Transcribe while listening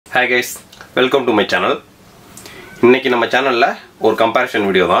Hi guys, welcome to my channel. இன்னைக்கு நம்ம சேனல்ல ஒரு கம்பேரிஷன்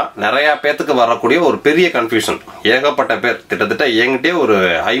வீடியோ தான். நிறைய பேத்துக்கு வரக்கூடிய ஒரு பெரிய கன்ஃபியூஷன். ஏகப்பட்ட பேர் கிட்டத்தட்ட என்கிட்டே ஒரு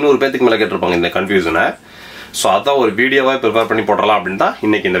 500 பேத்துக்கு மேல கேட்டிருப்பாங்க இந்த கன்ஃபியூஷனை. சோ அத ஒரு வீடியோவா ப்ரிப்பேர் பண்ணி போடலாம் அப்படினு தான்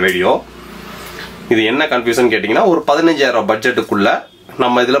இன்னைக்கு இந்த வீடியோ. இது என்ன கன்ஃபியூஷன் கேட்டிங்கனா ஒரு 15000 பட்ஜெட்டுக்குள்ள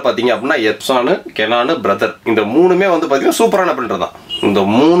நம்ம இதுல பாத்தீங்க அப்படினா Epson, Canon, Brother இந்த மூணுமே வந்து பாத்தீங்கன்னா சூப்பரான பிரிண்டர் தான். இந்த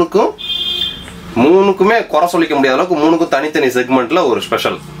மூணுக்குமே குறை சொல்லிக்க முடியாத அளவுக்கு மூணுக்கும் தனித்தனி செக்மெண்ட்ல ஒரு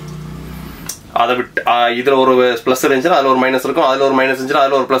ஸ்பெஷல். அதை விட்டு இதுல ஒரு பிளஸ் இருந்துச்சுன்னா அதுல ஒரு மைனஸ் இருக்கும், அதுல ஒரு மைனஸ் இருந்துச்சுன்னா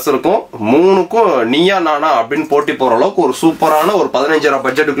அதுல ஒரு பிளஸ் இருக்கும். மூணுக்கும் நீயா நானா அப்படின்னு போட்டி போற அளவுக்கு ஒரு சூப்பரான ஒரு 15000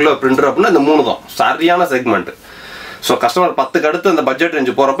 பட்ஜெட்டுக்குள்ள பிரிண்டர் அப்படின்னா இந்த மூணு தான் சரியான செக்மெண்ட். ஸோ கஸ்டமர் 10க்கு அடுத்து இந்த பட்ஜெட்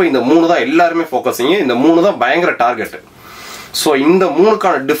ரேஞ்சு போறப்ப இந்த மூணு தான் எல்லாருமே ஃபோக்கஸிங். இந்த மூணு தான் பயங்கர டார்கெட். ஸோ இந்த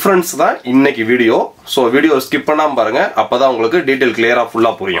மூணுக்கான டிஃபரன்ஸ் தான் இன்னைக்கு வீடியோ. ஸோ வீடியோ ஸ்கிப் பண்ணாம பாருங்க, அப்பதான் உங்களுக்கு டீடைல் கிளியரா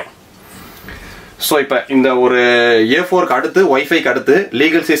ஃபுல்லா புரியும். ஸோ இப்போ இந்த ஒரு A4க்கு அடுத்து வைஃபைக்கு அடுத்து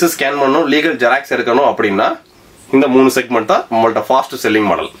லீகல் சைஸ் ஸ்கேன் பண்ணணும், லீகல் ஜெராக்ஸ் எடுக்கணும் அப்படின்னா இந்த மூணு செக்மெண்ட் தான் நம்மள்ட்ட ஃபாஸ்ட் செல்லிங்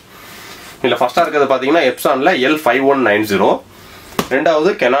மாடல். இல்லை ஃபர்ஸ்டா இருக்கிறது பார்த்தீங்கன்னா Epsonல L5190,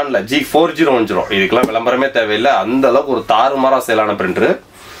 ரெண்டாவது Canonல G4010. இதுக்கெல்லாம் விளம்பரமே தேவையில்லை, அந்த அளவுக்கு ஒரு தாறுமாறா சேலான பிரிண்டர்.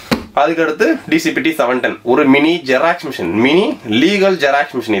 அதுக்கடுத்து T710 ஒரு mini xerox machine, mini legal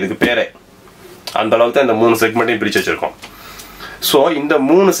xerox machine இதுக்கு பேரே. அந்த அளவுக்கு தான் இந்த மூணு செக்மெண்ட்டையும் பிரிச்சு வச்சிருக்கோம். ஸோ இந்த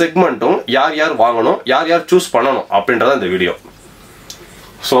மூணு செக்மெண்ட்டும் யார் யார் வாங்கணும், யார் யார் சூஸ் பண்ணணும் அப்படின்றத இந்த வீடியோ.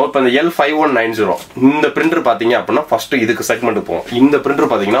 ஸோ இப்போ இந்த L5190 இந்த பிரிண்டர் பார்த்தீங்க அப்படின்னா ஃபர்ஸ்ட் இதுக்கு செக்மெண்ட் போகும். இந்த பிரிண்டர்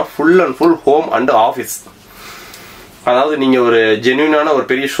பார்த்தீங்கன்னா full and full home and office. அதாவது நீங்க ஒரு ஜென்யூனான ஒரு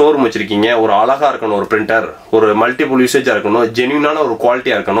பெரிய ஷோரூம் வச்சிருக்கீங்க, ஒரு அழகா இருக்கணும் ஒரு பிரிண்டர், ஒரு மல்டிபிள் யூசேஜா இருக்கணும், ஜென்யூனான ஒரு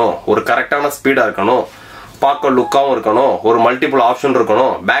குவாலிட்டியா இருக்கணும், ஒரு கரெக்டான ஸ்பீடா இருக்கணும், பார்க்க லுக்காவும் இருக்கணும், ஒரு மல்டிபிள் ஆப்ஷன்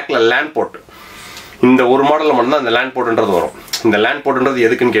இருக்கணும், பேக்ல லேண்ட் போர்ட். இந்த ஒரு மாடல்ல மட்டும்தான் இந்த லேண்ட் போர்ட்ன்றது வரும். இந்த லேண்ட் போர்ட்ன்றது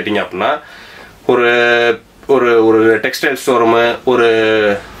எதுக்குன்னு கேட்டீங்க அப்படின்னா ஒரு ஒரு ஒரு டெக்ஸ்டைல் ஷோரூம், ஒரு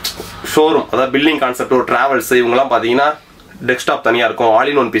ஷோரூம், அதாவது பில்டிங் கான்செப்ட், ஒரு டிராவல்ஸ், இவங்கெல்லாம் பாத்தீங்கன்னா டெஸ்க்டாப் தனியா இருக்கும்,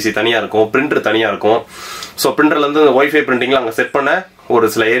 ஆல் இன் ஒன் பிசி தனியா இருக்கும், பிரிண்டர் தனியா இருக்கும். ஸோ பிரிண்டர்ல இருந்து இந்த ஒய்ஃபை பிரிண்டிங்ல அங்கே செட் பண்ண ஒரு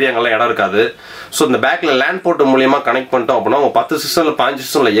சில ஏரியாங்கள்லாம் இடம் இருக்காது. ஸோ இந்த பேக்ல லேண்ட் போர்ட் மூலியமா கனெக்ட் பண்ணிட்டோம் அப்படின்னா 10 சிஸ்டம்ல 15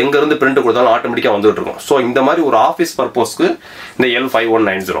 சிஸ்டம்ல எங்க இருந்து பிரிண்ட் கொடுத்தாலும் ஆட்டோமேட்டிக்கா வந்துட்டு இருக்கும். ஸோ இந்த மாதிரி ஒரு ஆஃபீஸ் பர்பஸ்க்கு இந்த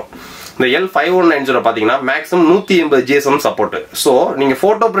L5190. இந்த L5190 பாத்தீங்கன்னா மேக்ஸிமம் 180 GSM சப்போர்ட். ஸோ நீங்க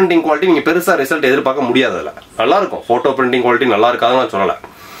போட்டோ பிரிண்டிங் குவாலிட்டி நீங்க பெருசா ரிசல்ட் எதிர்பார்க்க முடியாதுல. நல்லா இருக்கும் போட்டோ பிரிண்டிங் குவாலிட்டி, நல்லா இருக்காதுன்னு நான் சொல்லல.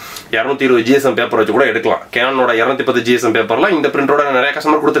 220 GSM பேப்பர் வச்சு கூட எடுக்கலாம். கேனனோட 210 GSM பேப்பர்லாம் இந்த பிரிண்டரோட நிறைய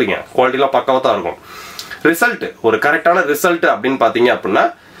கஸ்டமர் கொடுத்துருக்கேன். குவாலிட்டிலாம் பக்காவா தான் இருக்கும். ரிசல்ட் ஒரு கரெக்டான ரிசல்ட் அப்படின்னு பாத்தீங்க அப்படின்னா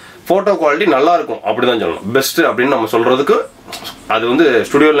போட்டோ குவாலிட்டி நல்லா இருக்கும் அப்படிதான் சொல்லணும். பெஸ்ட் அப்படின்னு நம்ம சொல்றதுக்கு அது வந்து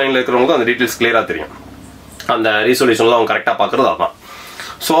ஸ்டுடியோ லைன்ல இருக்கிறவங்க அந்த டீடைல்ஸ் கிளியரா தெரியும். அந்த ரீசொல்யூஷன்லாம் அவங்க கரெக்டா பாக்குறது அதான்.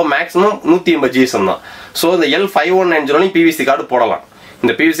 ஸோ மேக்ஸிமம் 180 GSM தான். ஸோ இந்த L5190 பிவிசி கார்டு போடலாம்.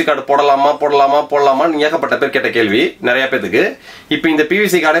 இந்த பிவிசி கார்டு போடலாமான்னு ஏகப்பட்ட பேர் கேட்ட கேள்வி நிறைய பேருக்கு. இப்போ இந்த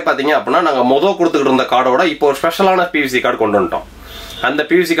பிவிசி கார்டே பாத்தீங்க அப்படின்னா நாங்க கொடுத்துக்கிட்டு இருந்த கார்டோட இப்போ ஒரு ஸ்பெஷலான பிவிசி கார்டு கொண்டு வந்துட்டோம். அந்த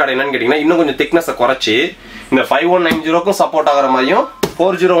பிவிசி கார்டு என்னன்னு கேட்டீங்கன்னா இன்னும் கொஞ்சம் திக்னஸை குறைச்சி இந்த 5190க்கும் சப்போர்ட் ஆகிற மாதிரியும்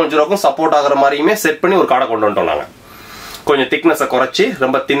 4010க்கும் சப்போர்ட் ஆகிற மாதிரியுமே செட் பண்ணி ஒரு கார்டை கொண்டு வந்துட்டோம் நாங்க. கொஞ்சம் திக்னஸை குறைச்சி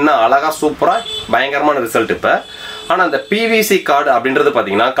ரொம்ப தின்னா அழகா சூப்பரா பயங்கரமான ரிசல்ட். இப்ப ஆனா அந்த பிவிசி கார்டு அப்படின்றது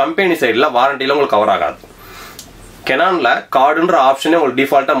பாத்தீங்கன்னா கம்பெனி சைட்ல வாரண்டியில உங்களுக்கு கவர் ஆகாது. கெனான்ல கார்டுன்ற ஆப்ஷனே உங்களுக்கு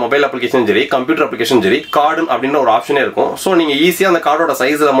டிஃபால்ட்டா மொபைல் அப்ளிகேஷன் சரி, கம்ப்யூட்டர் அப்ளிகேஷன் சரி, கார்டு அப்படின்ற ஒரு ஆப்ஷனே இருக்கும். ஸோ நீங்க ஈஸியா அந்த கார்டோட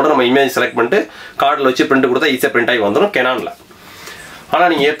சைஸ்ல மட்டும் நம்ம இமேஜ் செலக்ட் பண்ணிட்டு கார்டில் வச்சு பிரிண்ட் கொடுத்தா ஈஸியா பிரிண்ட் ஆகி வந்துடும் கெனான்ல. ஆனா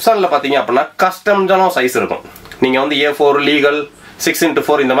நீங்க Epsonல பாத்தீங்க அப்படின்னா கஸ்டம்ஸான சைஸ் இருக்கும். நீங்க வந்து A4 லீகல்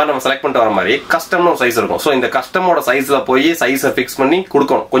 6x4 இந்த மாதிரி நம்ம செலக்ட் பண்ணிட்டு வர மாதிரி கஸ்டம்னு சைஸ் இருக்கும். ஸோ இந்த கஸ்டமோட சைஸ்ல போய் சைஸை ஃபிக்ஸ் பண்ணி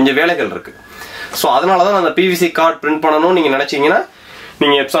கொடுக்கணும், கொஞ்சம் வேலைகள் இருக்கு. ஸோ அதனாலதான் அந்த பிவிசி கார்டு பிரிண்ட் பண்ணணும்னு நீங்க நினைச்சீங்கன்னா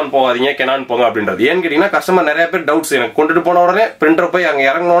நீங்க Epson போகாதீங்க, Canon போங்க அப்படின்றது. ஏன்னு கேட்டீங்கன்னா கஸ்டமர் நிறைய பேர் டவுட்ஸ் எனக்கு கொண்டுட்டு போன உடனே பிரிண்டர் போய் அங்க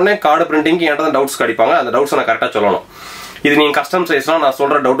இறங்கின உடனே கார்டு பிரிண்டிங் என்கிட்ட தான் டவுட்ஸ் கிடைப்பாங்க. அந்த டவுட்ஸ் நான் கரெக்டா சொல்லணும். இது நீங்க கஸ்டம் சைஸ்லாம் நான்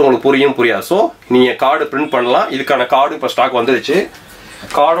சொல்ற டவுட் உங்களுக்கு புரியாது. ஸோ நீங்க கார்டு பிரிண்ட் பண்ணலாம். இதுக்கான கார்டு இப்போ ஸ்டாக் வந்துருச்சு.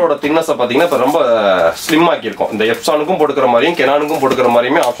 கார்டோட திக்னஸ் பாத்தீங்கன்னா இப்ப ரொம்ப ஸ்லிம் ஆக்கி இருக்கும். இந்த Epsonக்கும் போட்டுக்கிற மாதிரியும் Canonக்கும் போட்டுக்கிற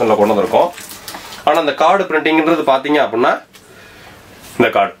மாதிரியுமே ஆப்ஷன்ல கொண்டு வந்திருக்கோம். ஆனா இந்த கார்டு பிரிண்டிங்ன்றது பாத்தீங்க அப்படின்னா இந்த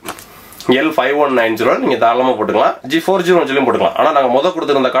கார்டு L5190 நீங்க தாராளமா போட்டுக்கலாம், G4010 போட்டுக்கலாம். ஆனா நாங்க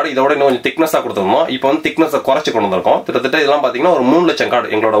கொடுத்திருந்த கார்டு இதோட இன்னும் கொஞ்சம் திக்னஸா கொடுத்திருந்தோம். இப்போ வந்து திக்னஸை குறைச்சு கொண்டு வந்திருக்கோம். கிட்டத்தட்ட இதெல்லாம் பாத்தீங்கன்னா ஒரு 3 லட்சம்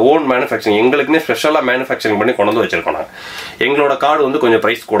கார்டு எங்களோட ஓன் மேனுஃபேக்சரிங், எங்களுக்குன்னு ஸ்பெஷலா மேனுஃபேக்சரிங் பண்ணி கொண்டு வந்து வச்சிருக்கோம். எங்களோட கார்டு வந்து கொஞ்சம்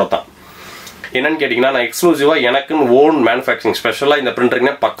பிரைஸ் கூட தான். என்னன்னு கேட்டீங்கன்னா நான் எக்ஸ்க்ளூசிவா எனக்குன்னு ஓன் மேனுஃபேக்சரிங் ஸ்பெஷலா இந்த பிரிண்டரிங்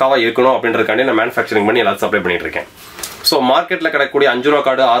பக்காவா இருக்கணும் அப்படின்றதுக்காண்டி நான் மேனுஃபேக்சரிங் பண்ணி எல்லாத்தையும் சப்ளை பண்ணிட்டு இருக்கேன். ஸோ மார்க்கெட்ல கிடைக்கக்கூடிய 5 ரூபா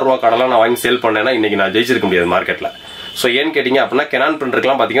கார்டு 6 ரூபா கார்டெல்லாம் நான் வாங்கி சேல் பண்ணேன்னா இன்னைக்கு நான் ஜெயிச்சிருக்க முடியாது மார்க்கெட்ல. ஸோ ஏன்னு கேட்டீங்க அப்படின்னா Canon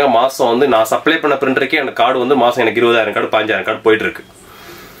பிரிண்டருக்குலாம் பாத்தீங்கன்னா மாசம் வந்து நான் சப்ளை பண்ண பிரிண்டருக்கே எனக்கு கார்டு வந்து மாசம் எனக்கு 20000 கார்டு 15000 கார்டு போயிட்டு இருக்கு.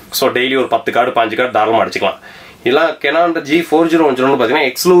 ஸோ டெய்லி ஒரு 10 கார்டு 5 கார்டு தாராளமா அடிச்சுக்கலாம். இதெல்லாம் Canon G4010 பாத்தீங்கன்னா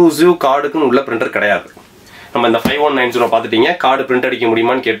எக்ஸ்க்ளூசிவ் கார்டுக்குன்னு உள்ள பிரிண்டர் கிடையாது. நம்ம இந்த 5190 பார்த்துட்டீங்க. கார்டு பிரிண்ட் அடிக்க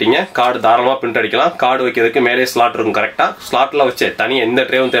முடியுமான்னு கேட்டீங்க. கார்டு தாராளமாக பிரிண்ட் அடிக்கலாம். கார்டு வைக்கிறதுக்கு மேலே ஸ்லாட் இருக்கும். கரெக்டாக ஸ்லாட்டில் வச்சு தனியாக எந்த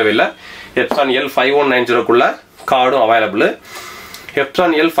ட்ரேவும் தேவையில்லை. எப்சான் L5190 கார்டும் அவைலபிள்.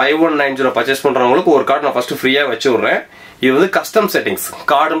 எப்சான் L5190 பர்ச்சேஸ் பண்ணுறவங்களுக்கு ஒரு கார்டு நான் ஃபர்ஸ்ட் ஃப்ரீயாக வச்சு விட்றேன். இது வந்து கஸ்டம் செட்டிங்ஸ்.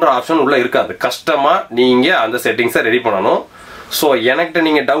 கார்டுன்ற ஆப்ஷன் உள்ள இருக்காது. கஸ்டமா நீங்க அந்த செட்டிங்ஸை ரெடி பண்ணணும். ஸோ எனக்கிட்ட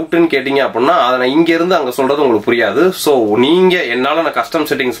நீங்க டவுட்னு கேட்டீங்க அப்படின்னா அதை நான் இங்க இருந்து அங்க சொல்றது உங்களுக்கு புரியாது. ஸோ நீங்க என்னால நான் கஸ்டம்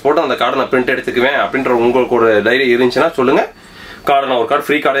செட்டிங்ஸ் போட்டு அந்த கார்டை நான் பிரிண்ட் எடுத்துக்குவேன் அப்படின்ற உங்களுக்கு ஒரு தைரியம் இருந்துச்சுன்னா சொல்லுங்க. கார்டு நான் ஒரு கார்டு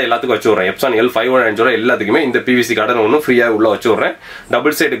ஃப்ரீ கார்டை எல்லாத்துக்கும் வச்சு விட்றேன். எப்சான் L5190 எல்லாத்துக்குமே இந்த பிவிசி கார்டை நான் ஒன்றும் ஃப்ரீயாக உள்ள வச்சு விட்றேன்.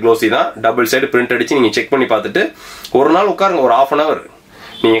 டபுள் சைடு க்ளோசி தான். டபுள் சைடு பிரிண்ட் அடிச்சு நீங்க செக் பண்ணி பார்த்துட்டு ஒரு நாள் உட்காருங்க. ஒரு 1/2 hour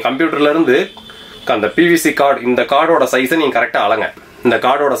நீங்க கம்ப்யூட்டர்ல இருந்து அந்த பிவிசி கார்டு இந்த கார்டோட சைஸை நீங்க கரெக்டா அளங்க. இந்த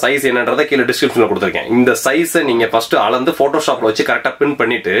கார்டோட சைஸ் என்னன்றதை கீழே டிஸ்கிரிப்ஷன்ல கொடுத்துருக்கேன். இந்த சைஸை நீங்க ஃபர்ஸ்ட் அளந்து போட்டோஷாப்ல வச்சு கரெக்டா பிரிண்ட்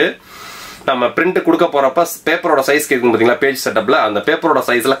பண்ணிட்டு நம்ம பிரிண்ட் கொடுக்க போறப்ப பேப்பரோட சைஸ் கேட்கும் பாத்தீங்களா, பேஜ் செட்டப்ல அந்த பேப்பரோட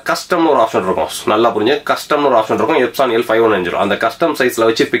சைஸ்ல கஸ்டம்னு ஒரு ஆப்ஷன் இருக்கும். நல்லா புரிஞ்சு, கஸ்டம்னு ஒரு ஆப்ஷன் இருக்கும். எப்சான் L5190 அந்த கஸ்டம் சைஸ்ல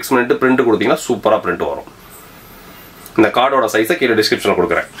வச்சு பிக்ஸ் பண்ணிட்டு பிரிண்ட் கொடுத்தீங்கன்னா சூப்பரா பிரிண்ட் வரும். இந்த கார்டோட சைஸை கீழே டிஸ்கிரிப்ஷன்ல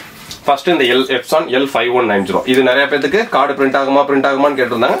கொடுக்குறேன். ஃபர்ஸ்ட் இந்த எப்சான் L5190 இது நிறைய பேருக்கு கார்டு பிரிண்ட் ஆகுமான்னு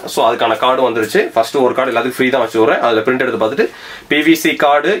கேட்டிருந்தாங்க. ஸோ அதுக்கான கார்டு வந்துருச்சு. ஃபர்ஸ்ட் ஒரு கார்டு எல்லாத்துக்கும் ஃப்ரீ தான் வச்சு விடுறேன். அதில் பிரிண்ட் எடுத்து பார்த்துட்டு PVC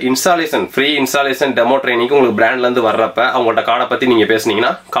card installation free installation demo ட்ரைனிங்க்கு உங்களுக்கு பிராண்ட்ல இருந்து வர்றப்ப அவங்கள்ட்ட கார்டை பத்தி நீங்க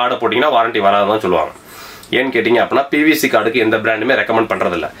பேசுனீங்கன்னா கார்டை போட்டீங்கன்னா வாரண்டி வராதுதான் சொல்லுவாங்க. ஏன்னு கேட்டீங்க அப்படின்னா பிவிசி கார்டுக்கு எந்த பிராண்டுமே ரெக்கமெண்ட்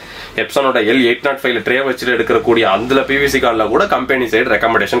பண்றது இல்ல. எப்சானோட L805 ட்ரே வச்சுட்டு எடுக்கக்கூடிய அந்த பிவிசி கார்டுல கூட கம்பெனி சைடு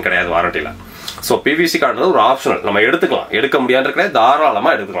ரெக்கமெண்டேஷன் கிடையாது வாரண்டில. ஸோ பிவிசி கார்டு ஒரு ஆப்ஷனல், நம்ம எடுத்துக்கலாம். எடுக்க முடியாது தாராளமா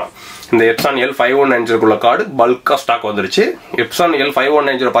எடுத்துக்கலாம். இந்த எப்சான் L5190 கார்டு பல்கா ஸ்டாக் வந்துருச்சு. எப்சான்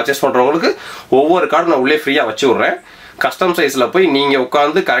L5190 பர்ச்சேஸ் பண்றவங்களுக்கு ஒவ்வொரு கார்டு நான் உள்ளே ஃப்ரீயா வச்சு விடுறேன். கஸ்டம் சைஸ்ல போய் நீங்க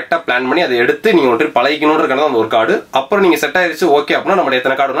உட்காந்து கரெக்டா பிளான் பண்ணி அதை எடுத்து நீங்க ஒன்று பழகிக்கணும்ன்றது அந்த ஒரு கார்டு. அப்புறம் நீங்க செட் ஆயிருச்சு ஓகே அப்படின்னா நம்ம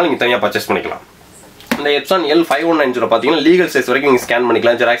எத்தனை கார்டுனா நீங்க தனியா பர்ச்சேஸ் பண்ணிக்கலாம். இந்த எப்சான் L5190 பாத்தீங்கன்னா லீகல் சைஸ் வரைக்கும் நீங்க ஸ்கேன்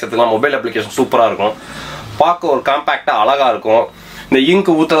பண்ணிக்கலாம், ஜெராக்ஸ் எடுத்துக்கலாம். மொபைல் அப்ளிகேஷன் சூப்பரா இருக்கும். பார்க்க ஒரு காம்பாக்டா அழகா இருக்கும். இந்த இங்க்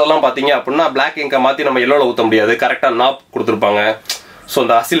ஊத்துறதெல்லாம் பாத்தீங்க அப்படின்னா பிளாக் இங்கை மாத்தி நம்ம எல்லோல ஊத்த முடியாது. கரெக்டா நாப் கொடுத்துருப்பாங்க. ஸோ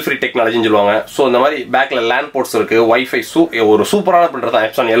இந்த அசில் ஃப்ரீ டெக்னாலஜின்னு சொல்லுவாங்க. ஸோ இந்த மாதிரி பேக்ல லேண்ட் போர்ட்ஸ் இருக்கு, வைஃபை ஒரு சூப்பரான பிரிண்டர் தான்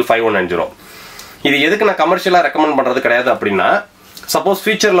எப்சான் L5190. இது எதுக்கு நான் கமர்ஷியலா ரெக்கமெண்ட் பண்றது கிடையாது அப்படின்னா, சப்போஸ்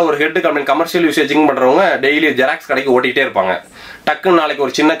ஃபியூச்சர்ல ஒரு ஹெட் கம்ப்ளைண்ட் கமர்ஷியல் யூசேஜிங் பண்றவங்க டெய்லி ஜெராக்ஸ் கடைக்கு ஓட்டிகிட்டே இருப்பாங்க. டக்குன்னு நாளைக்கு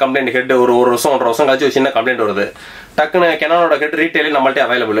ஒரு சின்ன கம்ப்ளைண்ட் ஹெட் ஒரு வருஷம் 1.5 வருஷம் கழிச்சு ஒரு சின்ன கம்ப்ளைண்ட் வருது. டக்குன்னு Canonோட ஹெட் ரீட்டைலே நம்மள்ட்ட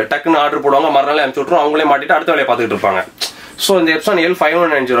அவைலபிள். டக்குன்னு ஆர்டர் போடுவாங்க, மறுநாள் அனுப்பிச்சு விட்டுரும். அவங்களே மாட்டிட்டு அடுத்த வேலையை பார்த்துட்டு இருப்பாங்க. ஸோ இந்த எப்சான்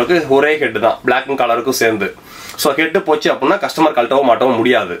L5190 ஒரே ஹெட் தான், பிளாக்கும் கலருக்கும் சேர்ந்து. ஸோ ஹெட் போச்சு அப்படின்னா கஸ்டமர் கழட்டவும் மாட்டவும்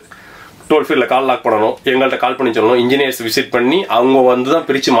முடியாது. டோல் ஃப்ரீல கால் லாக் பண்ணணும், எங்கள்கிட்ட கால் பண்ணி சொல்லணும், இன்ஜினியர்ஸ் விசிட் பண்ணி அவங்க வந்து தான்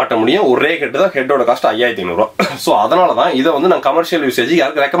பிரிச்சு மாட்ட முடியும். ஒரே ஹெட் தான், ஹெட்டோட காஸ்ட் 5500. ஸோ அதனால தான் இதை வந்து நான் கமர்ஷியல் யூசேஜ்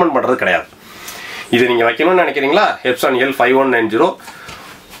யாருக்கு ரெக்கமெண்ட் பண்றது கிடையாது. இதை நீங்க வைக்கணும்னு நினைக்கிறீங்களா, எப்சான் L5190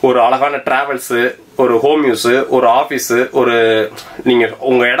 ஒரு அழகான டிராவல்ஸ், ஒரு ஹோம் யூஸ், ஒரு ஆபீஸ், ஒரு நீங்க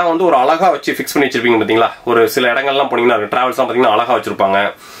உங்க இடம் வந்து ஒரு அழகா வச்சு ஃபிக்ஸ் பண்ணி வச்சிருப்பீங்க பாத்தீங்களா. ஒரு சில இடங்கள்லாம் போனீங்கன்னா டிராவல்ஸ் எல்லாம் பாத்தீங்கன்னா அழகா வச்சிருப்பாங்க.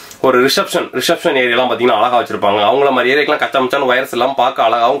 ஒரு ரிசப்ஷன் ஏரியாலாம் பாத்தீங்கன்னா அழகா வச்சிருப்பாங்க. அவங்கள மாதிரி ஏரியாக்கெல்லாம் கச்சாமச்சான வயர்ஸ் எல்லாம் பார்க்க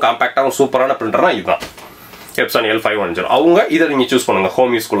அழகாவும் காம்பாக்டாகவும் சூப்பரான பிரிண்டர்னா இதுதான் எப்சான் L5190. அவங்க இதை நீங்க சூஸ் பண்ணுங்க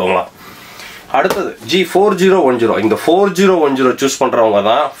ஹோம் யூஸ் குள்ளவங்களா. அடுத்தது G4010. இந்த 4010 சூஸ் பண்றவங்க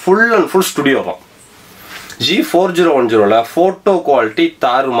தான் ஃபுல் அண்ட் ஃபுல் ஸ்டுடியோ தான். G4010 போட்டோ குவாலிட்டி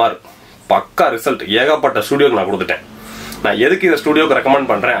தாறுமாறு, பக்கா ரிசல்ட். ஏகப்பட்ட ஸ்டுடியோக்கு நான் கொடுத்துட்டேன். நான் எதுக்கு இதை ஸ்டுடியோக்கு ரெக்கமெண்ட்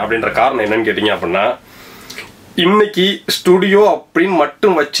பண்றேன் அப்படின்ற காரணம் என்னன்னு கேட்டீங்க அப்படின்னா, இன்னைக்கு ஸ்டுடியோ அப்படின்னு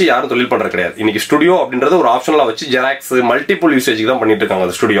மட்டும் வச்சு யாரும் தொழில் பண்றது கிடையாது. இன்னைக்கு ஸ்டுடியோ அப்படின்றது ஒரு ஆப்ஷனலா வச்சு ஜெராக்ஸ் மல்டிபிள் யூசேஜுக்கு தான் பண்ணிட்டு இருக்காங்க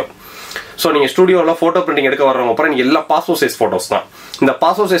அந்த ஸ்டுடியோ. ஸோ நீங்க ஸ்டுடியோல போட்டோ பிரிண்டிங் எடுக்க வரவங்க அப்புறம் நீங்க எல்லா பாஸ்போர்ட் சைஸ் போட்டோஸ் தான். இந்த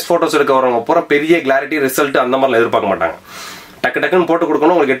பாஸ்போர்ட் சைஸ் போட்டோஸ் எடுக்க வரவங்க அப்புறம் பெரிய கிளாரிட்டி ரிசல்ட் அந்த மாதிரிலாம் எதிர்பார்க்க மாட்டாங்க. டக்குன்னு போட்டு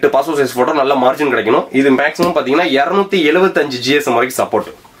கொடுக்கணும். உங்களுக்கு 8 பாஸ்போர்ட் சைஸ் போட்டோ நல்ல மார்ஜின் கிடைக்கணும். இது மேக்ஸிமம் பாத்தீங்கன்னா 275 GSM வரைக்கும்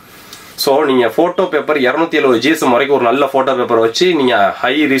சப்போர்ட். ஸோ நீங்க போட்டோ பேப்பர் 270 GSM வரைக்கும் ஒரு நல்ல போட்டோ பேப்பர் வச்சு நீங்க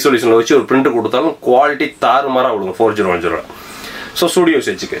ஹை ரிசொல்யூஷன்ல வச்சு ஒரு பிரிண்ட் கொடுத்தாலும் குவாலிட்டி தாறுமாறா விடுங்க 4010. So studio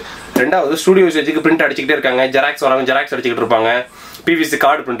யூசேஜுக்கு. ரெண்டாவது ஸ்டுடியோ யூசேஜுக்கு பிரிண்ட் அடிச்சுக்கிட்டே இருக்காங்க, ஜெராக்ஸ் வராங்க, ஜெராக்ஸ் அடிச்சுக்கிட்டு இருப்பாங்க. பிவிசி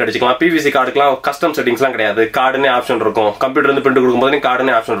கார்டு பிரிண்ட் அடிச்சுக்கலாம். பிவிசி கார்டுக்குலாம் கஸ்டம் செட்டிங்ஸ்லாம் கிடையாது. கார்டுனே ஆப்ஷன் இருக்கும். கம்ப்யூட்டர் வந்து பிரிண்ட் கொடுக்கும்போது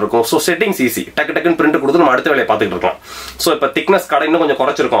கார்டுனே ஆப்ஷன் இருக்கும். So settings easy. டக்குன்னு பிரிண்ட் கொடுத்து நம்ம அடுத்த வேலையை பார்த்துட்டு இருக்கலாம். ஸோ இப்போ திக்னஸ் கார்டு இன்னும் கொஞ்சம்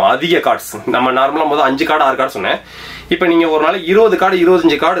குறைச்சிருக்கும். அதிக கார்ட்ஸ் நம்ம நார்மலா போது 5 கார்டு 6 கார்டு சொன்னேன். இப்போ நீங்க ஒரு நாள் 20 கார்டு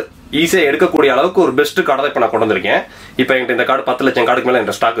 25 கார்டு ஈஸியா எடுக்கக்கூடிய அளவுக்கு ஒரு பெஸ்ட் கார்டை இப்போ நான் கொண்டு வந்திருக்கேன். இப்போ என்கிட்ட இந்த கார்டு 10 லட்சம் கார்டுக்கு மேல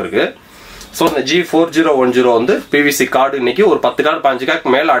என்கிட்ட ஸ்டாக் இருக்கு. ஸோ இந்த G4010 வந்து பிவிசி கார்டு இன்னைக்கு ஒரு 10 கார்டு 15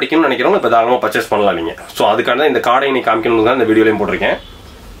 கார்டுக்கு மேல அடிக்கணும்னு நினைக்கிறவங்க இப்போ தாராளமா பர்ச்சேஸ் பண்ணலாம் நீங்க. ஸோ அதுக்கான இந்த கார்டை இன்னைக்கு காமிக்கணும் தான் இந்த வீடியோலையும் போட்டிருக்கேன்.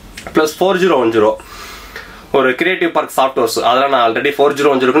 பிளஸ் 4010 ஒரு கிரியேட்டிவ் பார்க் சாஃப்ட்வேர்ஸ், அதெல்லாம் நான் ஆல்ரெடி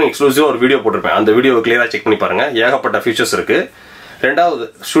 4010 எக்ஸ்க்ளூசிவா ஒரு வீடியோ போட்டிருப்பேன். அந்த வீடியோ கிளியரா செக் பண்ணி பாருங்க. ஏகப்பட்ட ஃபீச்சர்ஸ் இருக்கு. ரெண்டாவது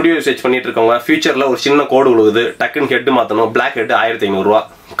ஸ்டுடியோ யூசேஜ் பண்ணிட்டு இருக்கவங்க ஃபியூச்சர்ல ஒரு சின்ன கோடு விழுகுது, டக்குன்னு ஹெட் மாத்தணும். பிளாக் ஹெட் 1500 ரூபாய்,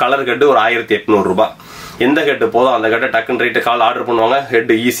 கலர் ஹெட் ஒரு 1800 ரூபாய். எந்த ஹெட் போதும் அந்த ஹெட்டை டக்குன்னு ரேட்டு கால் ஆர்டர் பண்ணுவாங்க.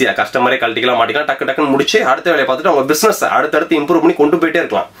 ஹெட் ஈஸியாக கஸ்டமரே கழட்டிக்கலாம் மாட்டிக்கலாம், டக்குன்னு முடிச்சு அடுத்த வேலையை பார்த்துட்டு அவங்க பிஸ்னஸ் அடுத்தடுத்து இம்ப்ரூவ் பண்ணி கொண்டு போயிட்டே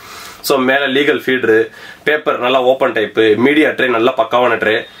இருக்கலாம். ஸோ மேலே லீகல் ஃபீடரு, பேப்பர் நல்லா ஓப்பன் டைப்பு, மீடியா ட்ரே நல்லா பக்காவான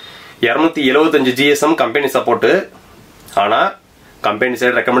ட்ரே, 275 GSM கம்பெனி சப்போர்ட்டு. ஆனால் கம்பெனி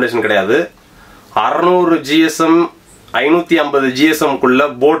சைடு ரெக்கமெண்டேஷன் கிடையாது. 600 GSM 550 GSMக்குள்ள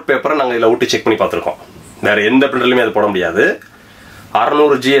போர்ட் பேப்பரை நாங்கள் இதில் விட்டு செக் பண்ணி பார்த்துருக்கோம். வேற எந்த பிரிண்டர்லையுமே அது போட முடியாது.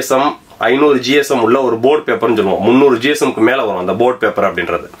 600 GSM 500 GSM உள்ள ஒரு போர்ட் பேப்பர்னு சொல்லுவோம். 300 GSMக்கு மேலே வரும் அந்த போர்ட் பேப்பர்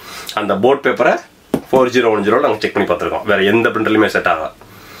அப்படின்றது. அந்த போர்ட் பேப்பரை 4010 நாங்கள் செக் பண்ணி பார்த்துருக்கோம். வேற எந்த பிரிண்டர்லையுமே செட் ஆகாது.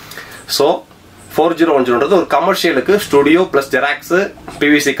 ஸோ 4010ன்றது ஒரு கமர்ஷியலுக்கு studio plus xerox,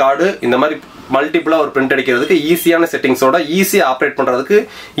 PVC card இந்த மாதிரி மல்டிபிளா ஒரு பிரிண்ட் அடிக்கிறதுக்கு ஈஸியான செட்டிங்ஸோட ஈஸியா ஆப்ரேட் பண்றதுக்கு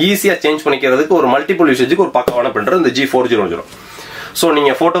ஈஸியா சேஞ்ச் பண்ணிக்கிறதுக்கு ஒரு மல்டிபிள் யூசேஜுக்கு ஒரு பக்கவான பிரிண்டர் இந்த G4010. ஸோ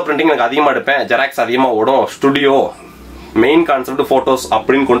நீங்க போட்டோ பிரிண்டிங் எனக்கு அதிகமாக எடுப்பேன், ஜெராக்ஸ் அதிகமாக ஓடும், ஸ்டுடியோ மெயின் கான்செப்ட் போட்டோஸ்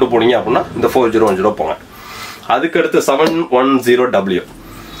அப்படின்னு கொண்டு போனீங்க அப்படின்னா இந்த 4010 போங்க. அதுக்கடுத்து 710W.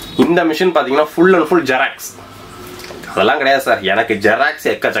 இந்த மிஷின் பாத்தீங்கன்னா ஃபுல் அண்ட் ஃபுல் ஜெராக்ஸ். அதெல்லாம் கிடையாது சார், எனக்கு ஜெராக்ஸ்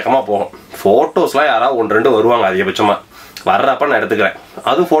எக்கச்சக்கமா போகும். போட்டோஸ்லாம் யாராவது 1-2 வருவாங்க அதிகபட்சமா, வர்றப்ப நான் எடுத்துக்கிறேன்.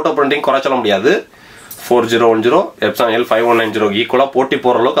 அதுவும் போட்டோ பிரிண்டிங் குறை சொல்ல முடியாது. 4010 Epson L5190 ஈக்குவலா போட்டி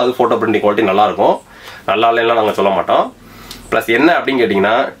போற அளவுக்கு அது போட்டோ பிரிண்டிங் குவாலிட்டி நல்லா இருக்கும். நல்லா இல்லைன்னா நாங்கள் சொல்ல மாட்டோம். பிளஸ் என்ன அப்படின்னு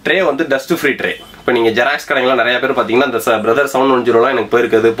கேட்டீங்கன்னா ட்ரே வந்து டஸ்ட் ஃப்ரீ ட்ரே. இப்போ நீங்க ஜெராக்ஸ் கடைங்களாம் நிறைய பேர் பாத்தீங்கன்னா இந்த பிரதர் 710 எனக்கு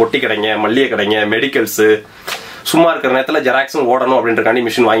போயிருக்குது, பொட்டி கடைங்க, மல்லிகை கடைங்க, மெடிக்கல்ஸ், சும்மா இருக்கிற நேரத்தில் ஜெராக்ஸும் ஓடணும் அப்படின்றக்காண்டி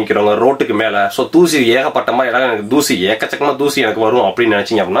மிஷின் வாங்கிக்கிறவங்க ரோட்டுக்கு மேலே. ஸோ தூசி ஏகப்பட்ட மாதிரி எனக்கு தூசி ஏக்கச்சக்கமாக தூசி எனக்கு வரும் அப்படின்னு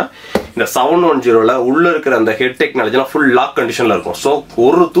நினைச்சிங்க அப்படின்னா இந்த 710 உள்ள இருக்கிற அந்த ஹெட் டெக்னாலஜிலாம் ஃபுல் லாக் கண்டிஷனில் இருக்கும். ஸோ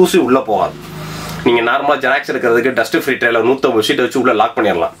ஒரு தூசி உள்ளே போகாது. நீங்கள் நார்மலாக ஜெராக்ஸ் எடுக்கிறதுக்கு டஸ்ட் ஃப்ரீ ட்ரேல 150 ஷீட்டை வச்சு உள்ள லாக்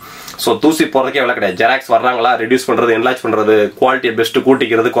பண்ணிடலாம். ஸோ தூசி போகிறதுக்கே வேலை கிடையாது. ஜெராக்ஸ் வர்றாங்களா ரெடியூஸ் பண்ணுறது, என்லார்ஜ் பண்ணுறது, குவாலிட்டியை பெஸ்ட்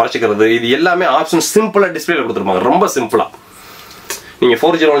கூட்டிக்கிறது, குறைச்சிக்கிறது, இது எல்லாமே ஆப்ஷன் சிம்பிளாக டிஸ்பிளேல கொடுத்துருப்பாங்க. ரொம்ப சிம்பிளாக நீங்க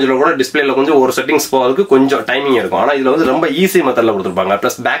 4010 கூட டிஸ்பிளேல கொஞ்சம் ஒரு செட்டிங்ஸ் போகிறதுக்கு கொஞ்சம் டைமிங் இருக்கும். ஆனால் இதில் வந்து ரொம்ப ஈஸி மெத்தடில் கொடுத்துருப்பாங்க.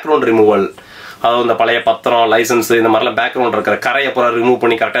 ப்ளஸ் பேக்ரவுண்ட் ரிமூவல், அதாவது இந்த பழைய பத்திரம், லைசன்ஸ் இந்த மாதிரிலாம் பேக்ரவுண்ட் இருக்கிற கரையை பூரா ரிமூவ்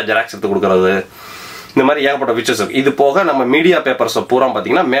பண்ணி கரெக்டாக ஜெராக்ஸ் எடுத்து கொடுக்குறது, இந்த மாதிரி ஏகப்பட்ட ஃபீச்சர்ஸ் இருக்கு. இது போக நம்ம மீடியா பேப்பர்ஸ் பூரா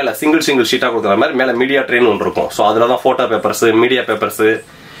பார்த்தீங்கன்னா மேலே சிங்கிள் ஷீட்டாக கொடுக்குற மாதிரி மேலே மீடியா ட்ரேன்னு ஒன்று இருக்கும். ஸோ அதில் தான் ஃபோட்டோ பேப்பர்ஸ், மீடியா பேப்பர்ஸ்,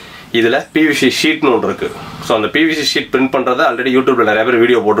 இதில் பிவிசி ஷீட்னு ஒன்று இருக்கு. ஸோ அந்த பிவிசி ஷீட் பிரிண்ட் பண்ணுறதை ஆல்ரெடி யூடியூப்ல நிறைய பேர்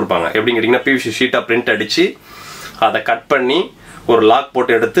வீடியோ போட்டிருப்பாங்க. எப்படின்னு கேட்டிங்கன்னா பிவிசி ஷீட்டாக பிரிண்ட் அடிச்சு அதை கட் பண்ணி ஒரு லாக்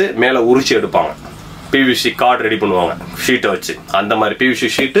போட்டு எடுத்து மேலே உரிச்சு எடுப்பாங்க. பிவிசி கார்டு ரெடி பண்ணுவாங்க ஷீட்டை வச்சு. அந்த மாதிரி பிவிசி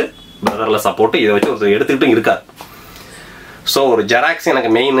ஷீட்டு பிரதர்ல சப்போர்ட் இதை வச்சு ஒரு எடுத்துக்கிட்டு இருக்காது. ஸோ ஒரு ஜெராக்ஸ் எனக்கு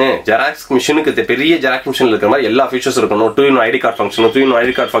மெயின். ஜெராக்ஸ் மிஷினுக்கு பெரிய ஜெராக்ஸ் மிஷினில் இருக்கிற மாதிரி எல்லா ஃபீச்சர்ஸ் இருக்கணும். 2-in-1 ID card function, 2-in-1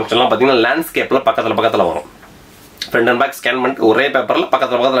 ID card ஃபங்க்ஷன்லாம் பார்த்தீங்கன்னா லேண்ட்ஸ்கேப்பில் பக்கத்தில் வரும். ஃப்ரண்ட் அண்ட் பேக் ஸ்கேன் பண்ணிட்டு ஒரே பேப்பரில்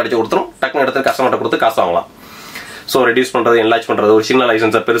பக்கத்தில் அடிச்சு கொடுத்துரும். டக்குன்னு எடுத்து கஸ்டமர்கிட்ட கொடுத்து காசு வாங்கலாம். ஸோ ரெடியூஸ் பண்ணுறது, என்லார்ஜ் பண்ணுறது, ஒரு சின்ன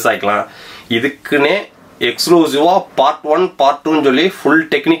லைசன்ஸை பெருசாக்கலாம். இதுக்குன்னே எக்ஸ்க்ளூசிவா பார்ட் 1 பார்ட் 2 சொல்லி ஃபுல்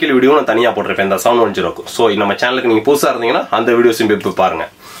டெக்னிக்கல் வீடியோ நான் தனியாக போட்டிருப்பேன் இந்த 710க்கு. ஸோ நம்ம சேனலுக்கு நீங்கள் புதுசாக இருந்தீங்கன்னா அந்த வீடியோஸையும் போய் பாருங்க.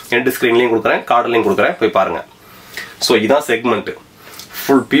 எண்டு ஸ்க்ரீன்லையும் கொடுக்குறேன், கார்டுலையும் கொடுக்குறேன், போய் பாருங்க. ஸோ இதான் செக்மெண்ட்.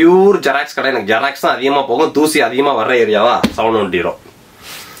 ஃபுல் பியூர் ஜெராக்ஸ் கடை. எனக்கு ஜெராக்ஸ் தான் அதிகமாக போகும். தூசி அதிகமாக வர்ற ஏரியாவா 710.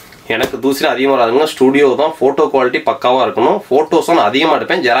 எனக்கு தூசி அதிகமாக வராதுங்க. ஸ்டுடியோ தான், ஃபோட்டோ குவாலிட்டி பக்காவாக இருக்கணும். ஃபோட்டோஸும் நான் அதிகமாக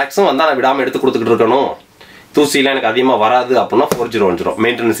எடுப்பேன், ஜெராக்ஸும் வந்தால் நான் விடாமல் எடுத்து கொடுத்துக்கிட்டு இருக்கணும். தூசிலாம் எனக்கு அதிகமாக வராது அப்படின்னா 4010.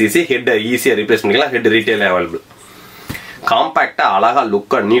 மெயின்டெனன்ஸ் ஈஸி, ஹெட் ஈஸியாக ரீப்ளேஸ் பண்ணிக்கலாம். Head retail available. காம்பேக்டா அழகா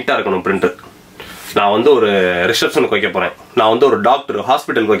லுக்கா நீட்டா இருக்கணும் பிரிண்டர். நான் வந்து ஒரு ரிசப்ஷனுக்கு வைக்க போறேன், நான் வந்து ஒரு டாக்டர்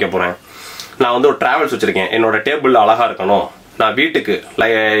ஹாஸ்பிட்டலுக்கு வைக்க போறேன், நான் வந்து ஒரு டிராவல்ஸ் வச்சிருக்கேன், என்னோட டேபிள் அழகா இருக்கணும், நான் வீட்டுக்கு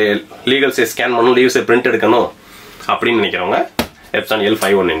லீகல் சைஸ் ஸ்கேன் பண்ணணும், லீவ் சைஸ் பிரிண்ட் எடுக்கணும் அப்படின்னு நினைக்கிறவங்க Epson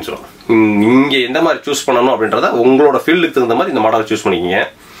L5190. இங்க எந்த மாதிரி சூஸ் பண்ணணும் அப்படின்றத உங்களோட ஃபீல்டுக்கு தகுந்த மாதிரி இந்த மாடல் சூஸ் பண்ணிக்கிங்க.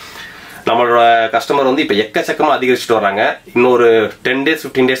 நம்மளோட கஸ்டமர் வந்து இப்போ எக்கச்சக்கமாக அதிகரிச்சுட்டு வராங்க. இன்னொரு 10 days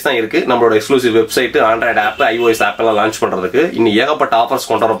 15 days தான் இருக்கு நம்மளோட exclusive website, Android app, iOS app எல்லாம் லான்ச் பண்றதுக்கு. இன்னும் ஏகப்பட்ட ஆஃபர்ஸ்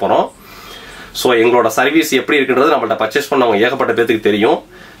கொண்டு வர போறோம். ஸோ எங்களோட சர்வீஸ் எப்படி இருக்குன்றது நம்மள்ட்ட பர்ச்சேஸ் பண்ணவங்க ஏகப்பட்ட பேருக்கு தெரியும்.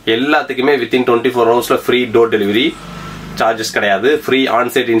 எல்லாத்துக்குமே within 24 hours free door delivery, charges கிடையாது, free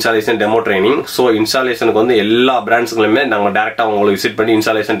onsite installation demo training. So இன்ஸ்டாலேஷனுக்கு வந்து எல்லா பிராண்ட்ஸுங்களுமே நாங்கள் டேரெக்டாக உங்களுக்கு விசிட் பண்ணி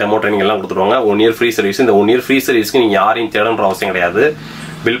இன்ஸ்டாலேஷன் டெமோ ட்ரைனிங் எல்லாம் கொடுத்துருவாங்க. 1 year ஃப்ரீ சர்வீஸ். இந்த 1 year ஃப்ரீ சர்வீஸ்க்கு நீங்கள் யாரையும் தேடன்ற அவசியம் கிடையாது.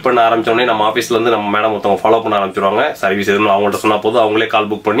 பில் பண்ண ஆரம்பிச்சோடனே நம்ம ஆஃபீஸ்ல இருந்து நம்ம மேடம் ஒருத்தவங்க ஃபாலோ பண்ண ஆரம்பிச்சிருவாங்க. சர்வீஸ் எதுவும் அவங்கள்ட்ட சொன்னா போதும், அவங்களே கால்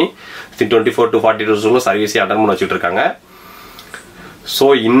புக் பண்ணி 24 to 42 hours சர்வீஸை அட்டன் பண்ண வச்சுட்டு இருக்காங்க. ஸோ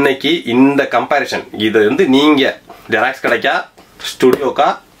இன்னைக்கு இந்த கம்பேரிசன் இது வந்து நீங்க xerox கிடைக்கா, ஸ்டுடியோக்கா,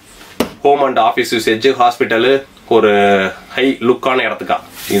 home and office usage, hospital, ஒரு ஹை லுக்கான இடத்துக்கா,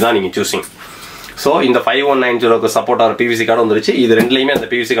 இதுதான் நீங்க சூசிங். ஸோ இந்த 5190க்கு சப்போர்ட் ஆகிற பிவிசி கார்டு வந்துருச்சு. இது ரெண்டுலையுமே அந்த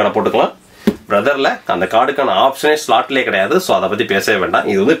பிவிசி கார்டை போட்டுக்கலாம். பிரதர்ல அந்த கார்டுக்கான ஆப்ஷனே ஸ்லாட்லேயே கிடையாது. ஸோ அதை பத்தி பேசவே வேண்டாம்.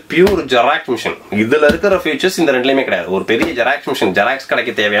 இது வந்து பியூர் ஜெராக்ஸ் மிஷின். இதுல இருக்கிற ஃபீச்சர்ஸ் இந்த ரெண்டுலையுமே கிடையாது. ஒரு பெரிய ஜெராக்ஸ் மிஷின், ஜெராக்ஸ்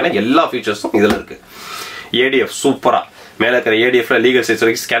கடைக்கு தேவையான எல்லா ஃபீச்சர்ஸும் இதுல இருக்கு. ஏடிஎஃப் சூப்பரா, மேலே இருக்கிற ஏடிஎஃப்ல லீகல் சைஸ்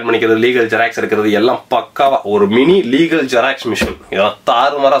வரைக்கும் ஸ்கேன் பண்ணிக்கிறது, லீகல் ஜெராக்ஸ் எடுக்கிறது எல்லாம் பக்காவா ஒரு மினி லீகல் ஜெராக்ஸ் மிஷின். இதெல்லாம்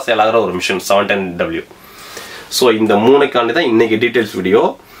தாறுமாறா சேல் ஆகிற ஒரு மிஷின் 710W. ஸோ இந்த 3க்காண்டி தான் இன்னைக்கு டீடைல்ஸ் வீடியோ.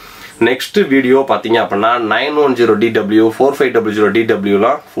 நெக்ஸ்ட் வீடியோ பார்த்தீங்க அப்படின்னா 910DW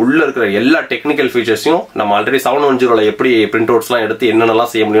 4500DWலாம் உள்ள இருக்கிற எல்லா டெக்னிக்கல் ஃபீச்சர்ஸையும் நம்ம ஆல்ரெடி 710ல எப்படி பிரிண்ட் அவுட்ஸ்லாம் எடுத்து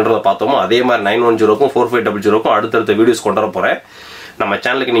என்னென்னலாம் செய்ய முடியுன்றதை பார்த்தோமோ அதே மாதிரி 910க்கும் 4500க்கும் அடுத்தடுத்த வீடியோஸ் கொண்டு வர போறேன். நம்ம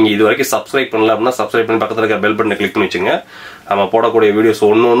சேனலுக்கு நீங்க இது வரைக்கும் சப்ஸ்கிரைப் பண்ணல அப்படின்னா சப்ஸ்கிரைப் பண்ணி பக்கத்தில் இருக்கிற பெல் பட்டனை கிளிக் பண்ணி வச்சுங்க. நம்ம போடக்கூடிய வீடியோஸ்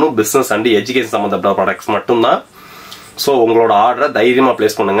ஒன்றும் பிசினஸ் அண்ட் எஜுகேஷன் சம்பந்தப்பட்ட ப்ராடக்ட்ஸ் மட்டும்தான். ஸோ உங்களோட ஆர்டரை தைரியமா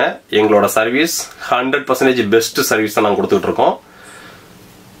பிளேஸ் பண்ணுங்க. எங்களோட சர்வீஸ் 100% பெஸ்ட் சர்வீஸ் தான் நாங்கள் கொடுத்துட்டு இருக்கோம்.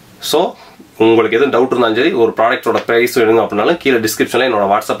 ஸோ உங்களுக்கு எதுவும் டவுட் இருந்தாலும் சரி, ஒரு ப்ராடக்டோட பிரைஸ் வேணுங்க அப்படின்னாலும் கீழே டிஸ்கிரிப்ஷன்ல என்னோட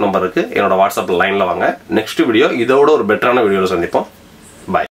வாட்ஸ்அப் நம்பர் இருக்கு. என்னோட வாட்ஸ்அப் லைன்ல வாங்க. நெக்ஸ்ட் வீடியோ இதோட ஒரு பெட்டரான வீடியோவில் சந்திப்போம். பாய்.